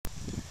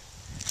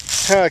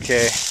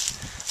Okay,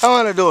 I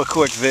want to do a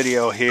quick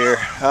video here.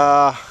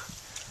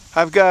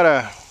 I've got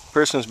a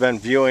person who's been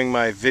viewing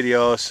my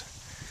videos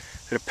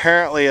that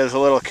apparently is a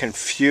little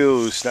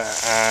confused on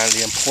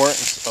the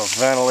importance of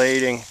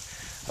ventilating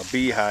a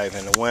beehive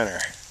in the winter.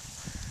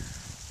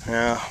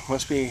 Now,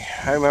 must be,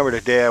 I remember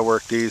the day I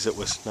worked these, it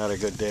was not a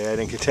good day. I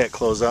didn't get that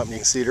close up, and you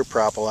can see they're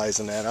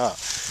propolizing that up,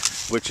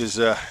 which is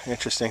an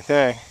interesting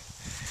thing.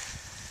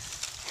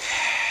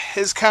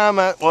 His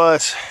comment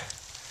was,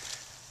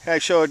 I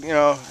showed,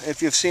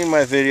 if you've seen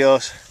my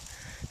videos,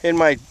 in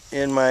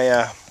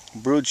my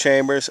brood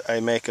chambers, I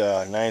make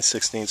a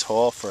 9/16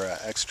 hole for an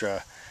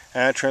extra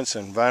entrance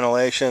and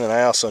ventilation, and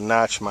I also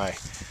notch my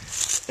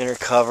inner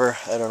cover.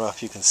 I don't know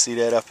if you can see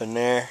that up in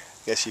there.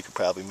 I guess you could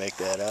probably make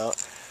that out.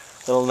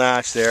 Little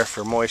notch there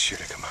for moisture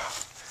to come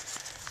out.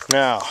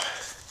 Now,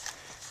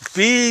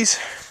 bees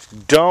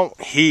don't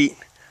heat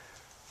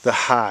the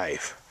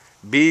hive.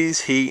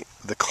 Bees heat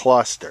the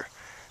cluster.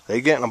 They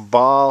get in a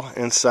ball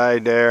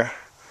inside there.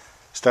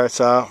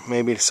 Starts out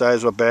maybe the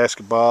size of a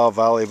basketball,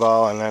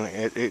 volleyball, and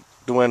then it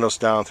dwindles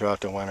down throughout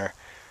the winter.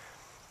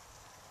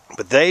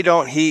 But they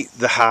don't heat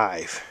the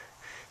hive.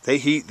 They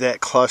heat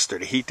that cluster.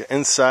 They heat the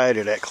inside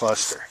of that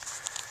cluster.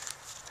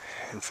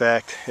 In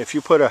fact, if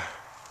you put a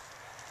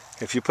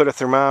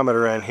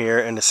thermometer in here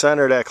in the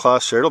center of that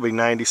cluster, it'll be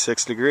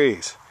 96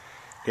 degrees.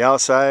 The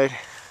outside,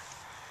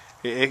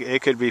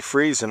 it could be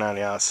freezing on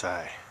the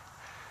outside.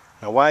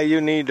 Now, why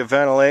you need the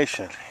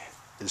ventilation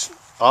is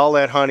all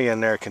that honey in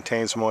there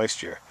contains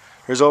moisture.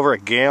 There's over 1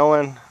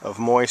 gallon of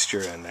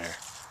moisture in there.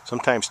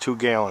 Sometimes 2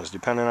 gallons,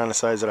 depending on the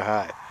size of the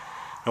hive.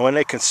 And when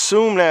they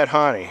consume that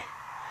honey,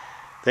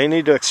 they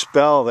need to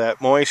expel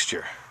that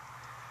moisture.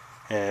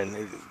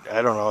 And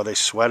I don't know, they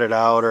sweat it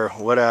out or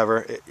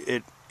whatever.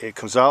 It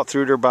comes out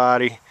through their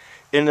body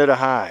into the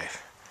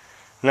hive.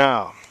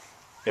 Now,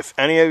 if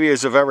any of you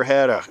have ever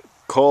had a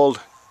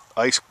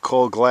ice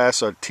cold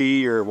glass of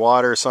tea or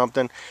water or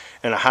something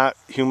in a hot,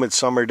 humid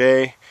summer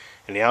day,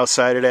 and the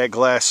outside of that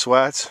glass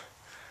sweats,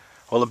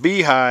 well, a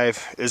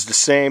beehive is the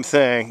same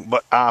thing,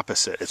 but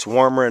opposite. It's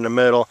warmer in the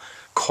middle,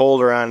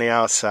 colder on the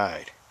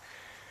outside.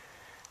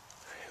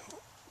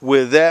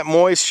 With that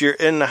moisture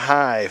in the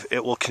hive,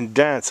 it will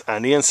condense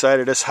on the inside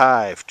of this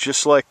hive,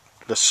 just like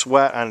the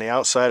sweat on the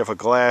outside of a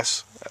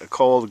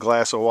cold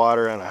glass of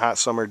water on a hot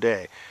summer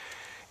day.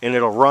 And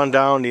it'll run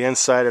down the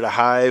inside of the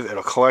hive,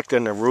 it'll collect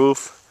in the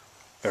roof,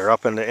 or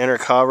up in the inner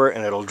cover,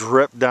 and it'll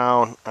drip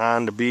down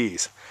on the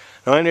bees.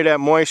 Now, any of that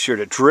moisture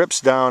that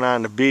drips down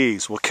on the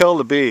bees will kill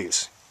the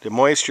bees. The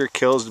moisture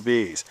kills the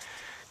bees.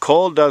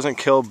 Cold doesn't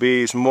kill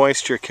bees,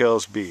 moisture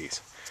kills bees.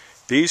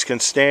 Bees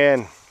can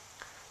stand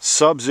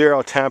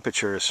sub-zero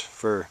temperatures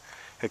for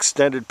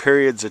extended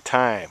periods of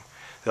time.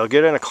 They'll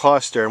get in a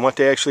cluster, and what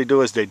they actually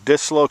do is they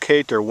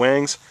dislocate their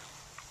wings,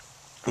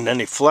 and then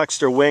they flex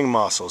their wing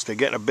muscles. They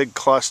get in a big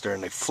cluster,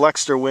 and they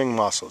flex their wing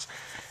muscles,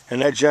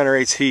 and that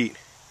generates heat.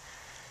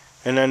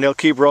 And then they'll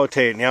keep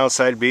rotating. The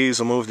outside bees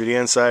will move to the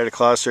inside of the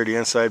cluster. The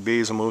inside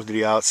bees will move to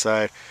the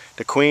outside.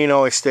 The queen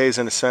always stays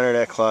in the center of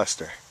that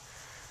cluster.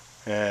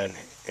 And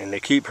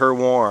they keep her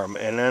warm.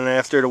 And then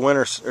after the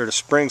winter or the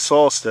spring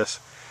solstice,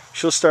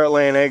 she'll start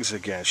laying eggs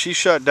again. She's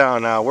shut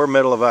down now. We're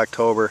middle of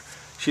October.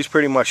 She's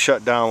pretty much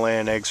shut down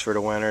laying eggs for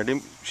the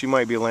winter. She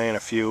might be laying a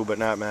few, but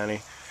not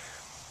many.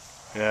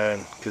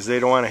 And because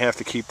they don't want to have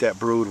to keep that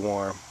brood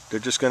warm.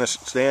 They're just going to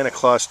stay in a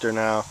cluster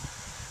now.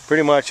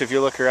 Pretty much, if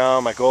you look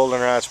around, my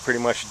goldenrod's pretty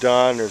much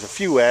done. There's a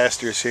few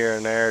asters here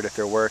and there that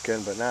they're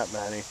working, but not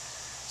many.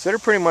 So they're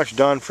pretty much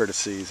done for the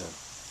season.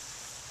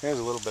 There's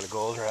a little bit of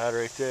goldenrod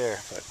right there,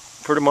 but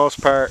for the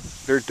most part,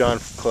 they're done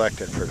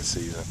collecting for the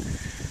season.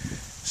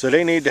 So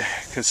they need to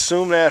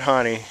consume that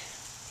honey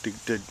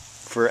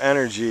for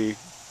energy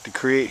to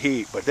create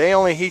heat, but they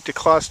only heat the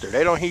cluster.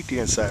 They don't heat the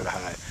inside of the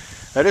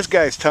hive. Now, this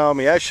guy's telling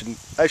me I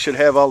should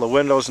have all the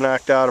windows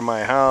knocked out of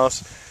my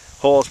house,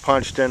 holes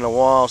punched in the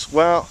walls.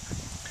 Well,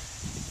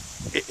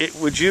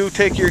 would you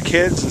take your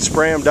kids and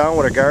spray them down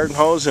with a garden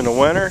hose in the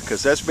winter?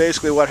 Because that's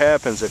basically what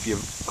happens if you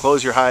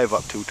close your hive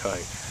up too tight.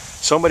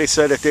 Somebody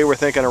said that they were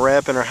thinking of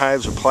wrapping their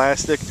hives with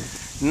plastic.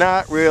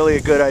 Not really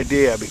a good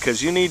idea,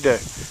 because you need to, in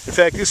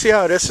fact, you see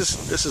how this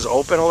is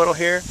open a little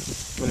here?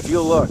 And if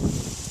you look,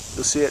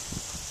 you'll see it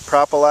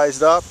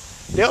propolized up.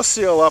 They'll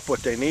seal up what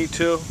they need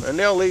to, and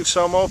they'll leave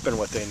some open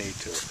what they need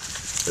to.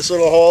 This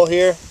little hole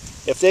here,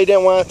 if they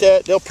didn't want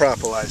that, they'll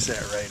propolize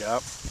that right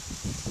up.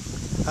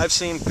 I've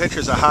seen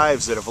pictures of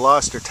hives that have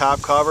lost their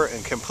top cover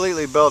and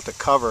completely built a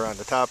cover on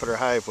the top of their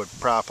hive with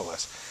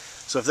propolis.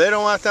 So if they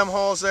don't want them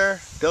holes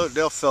there,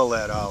 they'll fill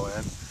that all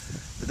in.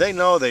 But they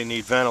know they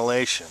need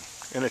ventilation.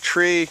 In a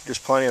tree, there's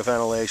plenty of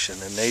ventilation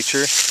in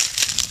nature.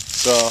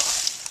 So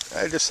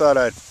I just thought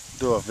I'd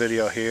do a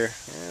video here.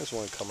 There's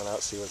one coming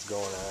out, see what's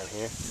going on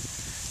here.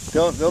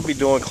 They'll be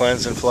doing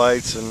cleansing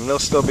flights, and there'll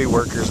still be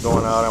workers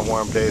going out on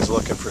warm days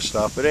looking for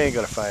stuff, but they ain't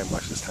going to find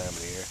much this time of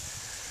the year.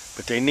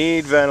 But they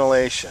need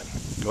ventilation.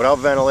 Without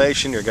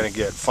ventilation, you're going to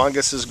get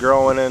funguses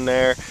growing in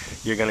there.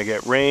 You're going to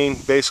get rain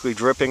basically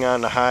dripping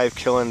on the hive,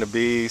 killing the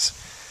bees.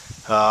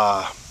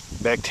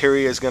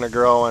 Bacteria is going to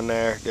grow in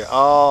there.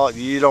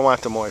 You don't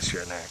want the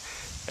moisture in there.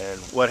 And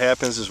what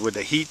happens is with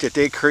the heat that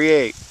they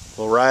create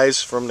will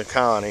rise from the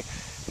colony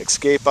and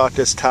escape out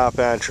this top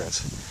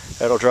entrance.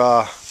 That'll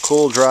draw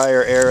cool,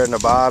 drier air in the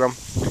bottom,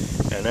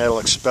 and that'll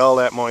expel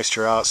that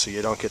moisture out so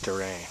you don't get the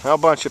rain. Now, a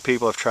bunch of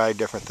people have tried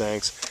different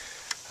things.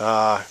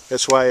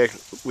 That's why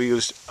we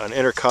used an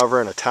inner cover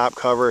and a top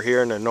cover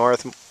here in the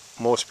north.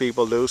 Most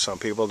people do, some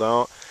people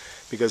don't,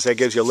 because that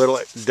gives you a little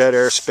dead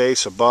air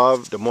space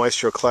above. The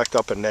moisture will collect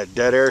up in that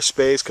dead air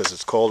space because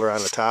it's colder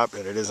on the top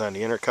than it is on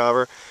the inner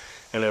cover,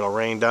 and it'll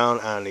rain down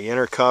on the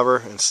inner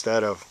cover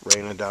instead of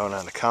raining down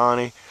on the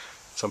colony.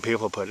 Some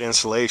people put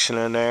insulation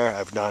in there.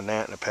 I've done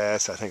that in the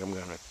past. I think I'm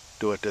going to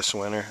do it this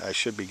winter. I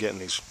should be getting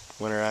these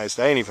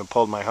winterized. I ain't even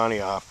pulled my honey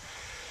off.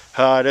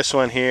 This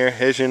one here,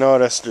 as you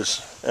notice,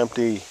 there's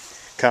empty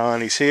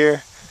colonies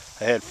here.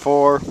 I had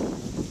 4.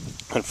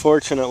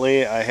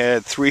 Unfortunately, I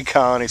had 3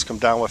 colonies come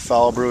down with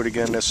foul brood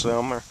again this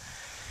summer,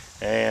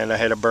 and I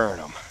had to burn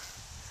them.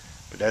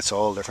 But that's a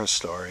whole different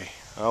story.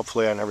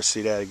 Hopefully, I never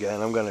see that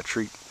again. I'm gonna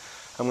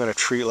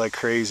treat like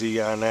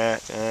crazy on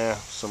that.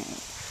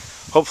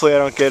 Hopefully, I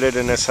don't get it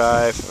in this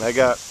hive. I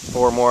got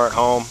 4 more at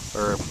home,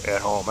 or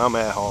at home. I'm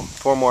at home.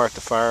 4 more at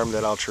the farm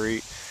that I'll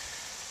treat.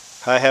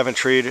 I haven't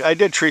treated. I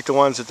did treat the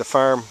ones at the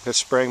farm this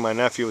spring. My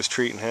nephew was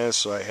treating his,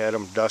 so I had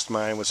him dust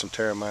mine with some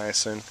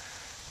terramycin.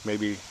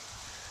 Maybe.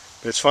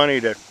 But it's funny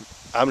that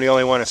I'm the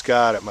only one that's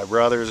got it. My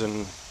brother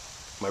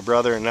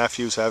and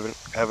nephews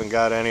haven't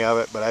got any of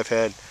it, but I've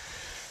had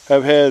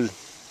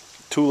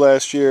 2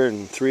 last year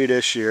and 3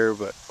 this year.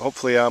 But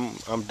hopefully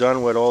I'm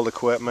done with old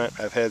equipment.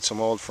 I've had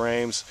some old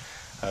frames.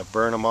 I've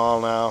burned them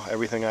all now.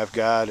 Everything I've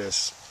got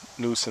is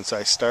new since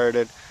I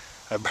started.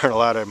 I've burned a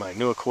lot of my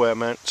new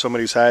equipment. Some of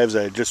these hives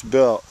I just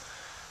built.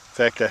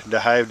 In fact, the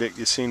hive that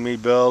you seen me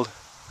build,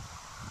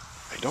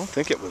 I don't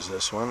think it was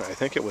this one. I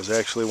think it was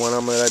actually one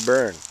of them that I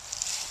burned.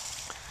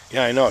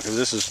 Yeah, I know, because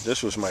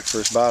this was my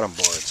first bottom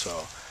board.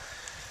 So,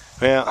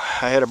 well,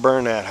 I had to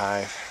burn that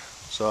hive.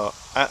 So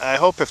I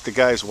hope if the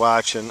guy's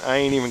watching, I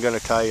ain't even going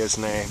to tell you his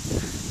name,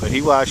 but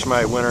he watched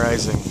my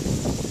winterizing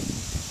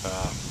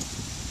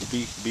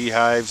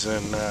beehives,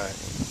 and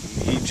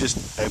he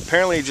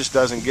apparently just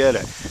doesn't get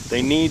it.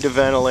 They need the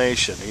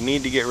ventilation. They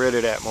need to get rid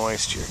of that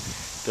moisture.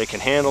 They can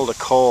handle the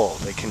cold.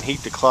 They can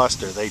heat the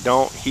cluster. They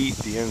don't heat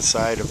the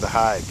inside of the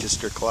hive, just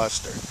their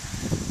cluster.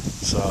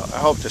 So I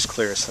hope this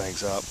clears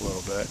things up a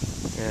little bit.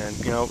 And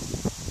you know,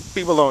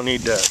 people don't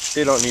need to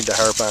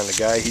harp on the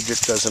guy. He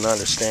just doesn't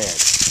understand.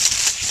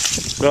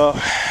 So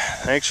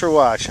thanks for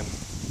watching.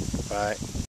 Bye.